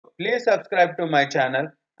Please subscribe to my channel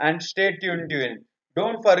and stay tuned to it.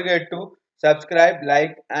 Don't forget to subscribe,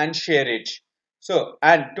 like and share it. So,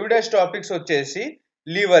 and today's topics వచ్చేసి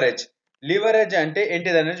leverage. Leverage అంటే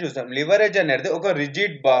ఏంటిదనేది చూద్దాం. Leverage అనేది ఒక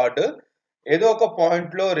rigid board ఏదో ఒక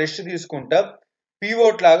point లో rest తీసుకుంటా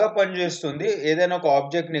pivot లాగా పనిచేస్తుంది ఏదైనా ఒక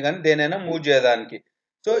ఆబ్జెక్ట్ ని కానీ దేనైనా మూవ్ చేయడానికి.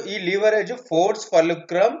 సో ఈ leverage force,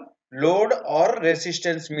 fulcrum, load are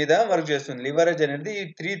resistance మీద వర్క్ చేస్తుంది. లీవరేజ్ అనేది ఈ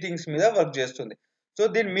త్రీ థింగ్స్ మీద వర్క్ చేస్తుంది. సో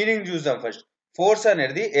దీని మీనింగ్ చూద్దాం ఫస్ట్. ఫోర్స్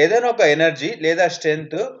అనేది ఏదైనా ఒక ఎనర్జీ లేదా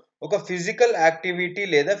స్ట్రెంగ్త్ ఒక ఫిజికల్ యాక్టివిటీ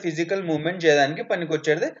లేదా ఫిజికల్ మూవ్మెంట్ చేయడానికి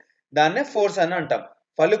పనికొచ్చేది, దాన్నే ఫోర్స్ అని అంటాం.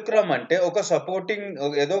 ఫలుక్రమ్ అంటే ఒక సపోర్టింగ్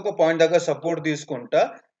ఏదో ఒక పాయింట్ దగ్గర సపోర్ట్ తీసుకుంటా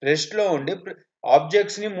రెస్ట్ లో ఉండి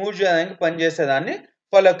ఆబ్జెక్ట్స్ ని మూవ్ చేయడానికి పనిచేసేదాన్ని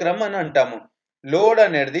ఫలక్రమ్ అని అంటాము. లోడ్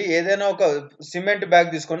అనేది ఏదైనా ఒక సిమెంట్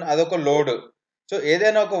బ్యాగ్ తీసుకొని అదొక లోడ్. సో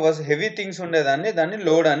ఏదైనా ఒక హెవీ థింగ్స్ దాన్ని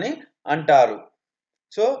లోడ్ అని అంటారు.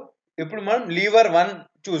 సో ఇప్పుడు మనం లీవర్ 1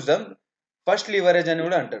 చూద్దాం. ఫస్ట్ లీవరేజ్ అని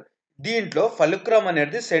కూడా అంటారు. దీంట్లో ఫలుక్రమ్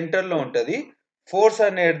అనేది సెంటర్ లో ఉంటది, ఫోర్స్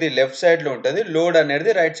అనేది లెఫ్ట్ సైడ్ లో ఉంటది, లోడ్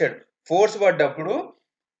అనేది రైట్ సైడ్. ఫోర్స్ పడ్డప్పుడు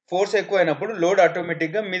ఫోర్స్ ఎక్కువైనప్పుడు లోడ్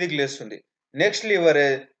ఆటోమేటిక్ గా మీదికి లేస్తుంది. నెక్స్ట్ లీవర్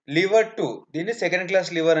 2, దీన్ని సెకండ్ క్లాస్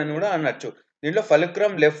లీవర్ అని కూడా అనొచ్చు. దీంట్లో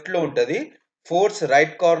ఫలుక్రమ్ లెఫ్ట్ లో ఉంటది, ఫోర్స్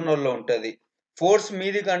రైట్ కార్నర్ లో ఉంటది. ఫోర్స్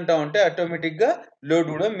మీదికి అంటా ఉంటే ఆటోమేటిక్ గా లోడ్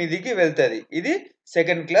కూడా మీదికి వెళ్తది. ఇది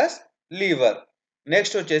సెకండ్ క్లాస్ లీవర్.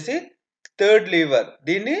 నెక్స్ట్ వచ్చేసి థర్డ్ లీవర్,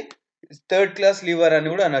 దీన్ని థర్డ్ క్లాస్ లీవర్ అని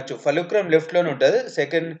కూడా అనొచ్చు. ఫలుక్రమ్ లెఫ్ట్ లోనే ఉంటది,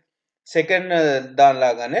 సెకండ్ దాని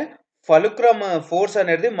లాగానే ఫలుక్రమ్ ఫోర్స్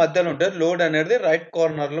అనేది మధ్యలో ఉంటుంది, లోడ్ అనేది రైట్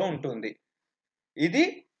కార్నర్ లో ఉంటుంది. ఇది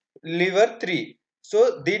లివర్ 3. సో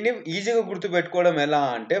దీన్ని ఈజీగా గుర్తు పెట్టుకోవడం ఎలా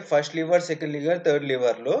అంటే first liver, second liver, third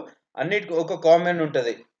liver లో అన్నిటికీ ఒక కామన్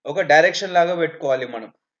ఉంటది, ఒక డైరెక్షన్ లాగా పెట్టుకోవాలి మనం.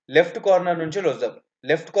 లెఫ్ట్ కార్నర్ నుంచి వద్దాం.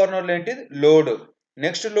 లెఫ్ట్ కార్నర్ లో ఏంటి లోడ్,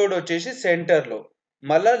 నెక్స్ట్ లోడ్ వచ్చేసి సెంటర్ లో,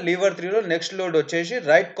 మళ్ళా లివర్ 3 లో నెక్స్ట్ లోడ్ వచ్చేసి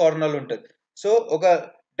రైట్ కార్నర్ ఉంటుంది. సో ఒక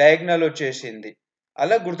డయాగ్నల్ వచ్చేసింది.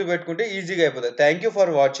 అలా గుర్తుపెట్టుకుంటే ఈజీగా అయిపోతుంది. Thank you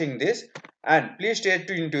for watching this and please stay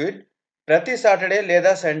tune to it. ప్రతి సాటర్డే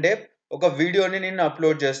లేదా సండే ఒక వీడియోని నేను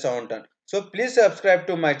అప్లోడ్ చేస్తూ ఉంటాను. So please subscribe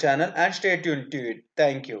to my channel and stay tune to it.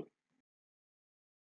 Thank you.